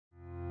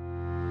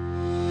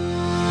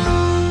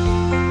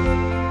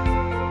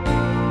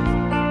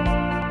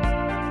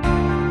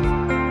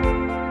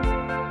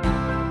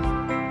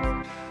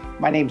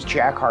name's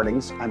Jack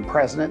Hartings. I'm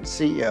President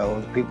and CEO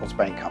of the People's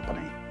Bank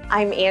Company.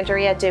 I'm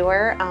Andrea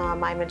Duerr.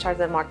 I'm in charge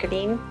of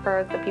marketing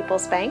for the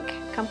People's Bank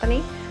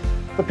Company.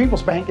 The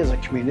People's Bank is a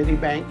community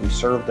bank. We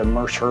serve the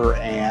Mercer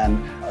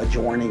and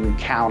adjoining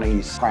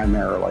counties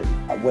primarily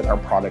with our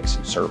products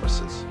and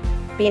services.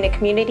 Being a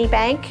community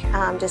bank,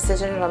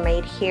 decisions are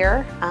made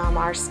here.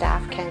 Our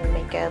staff can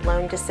make a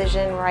loan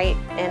decision right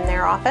in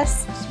their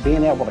office.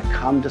 Being able to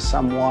come to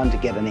someone to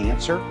get an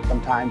answer.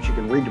 Sometimes you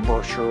can read the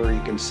brochure,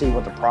 you can see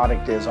what the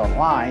product is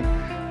online,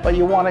 but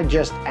you want to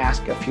just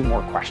ask a few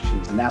more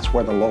questions, and that's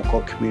where the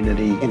local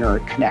community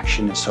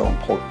interconnection is so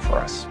important for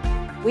us.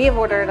 We have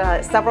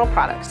ordered several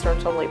products from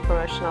Totally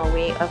Promotional.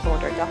 We have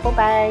ordered duffel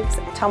bags,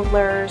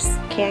 tumblers,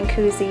 can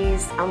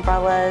koozies,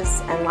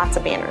 umbrellas, and lots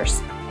of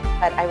banners.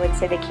 But I would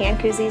say the can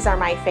koozies are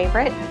my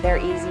favorite. They're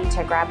easy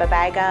to grab a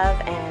bag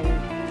of,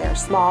 and they're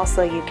small,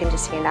 so you can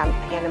just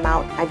hand them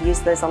out. I've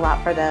used those a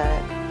lot for the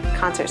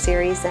concert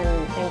series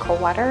in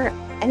Coldwater.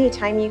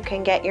 Anytime you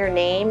can get your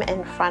name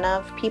in front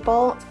of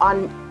people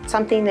on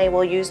something they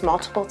will use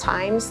multiple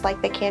times, like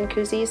the can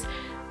koozies,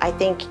 I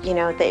think,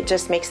 that it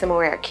just makes them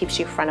aware. It keeps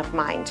you front of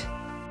mind.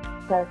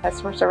 The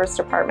customer service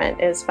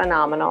department is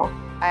phenomenal.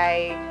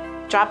 I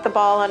dropped the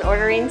ball on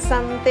ordering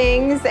some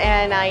things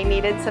and I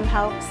needed some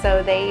help,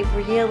 so they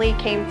really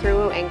came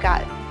through and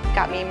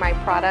got me my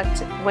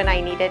product when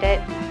I needed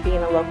it. Being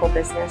a local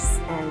business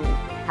and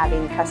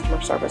having customer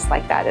service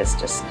like that is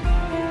just,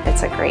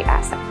 it's a great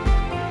asset.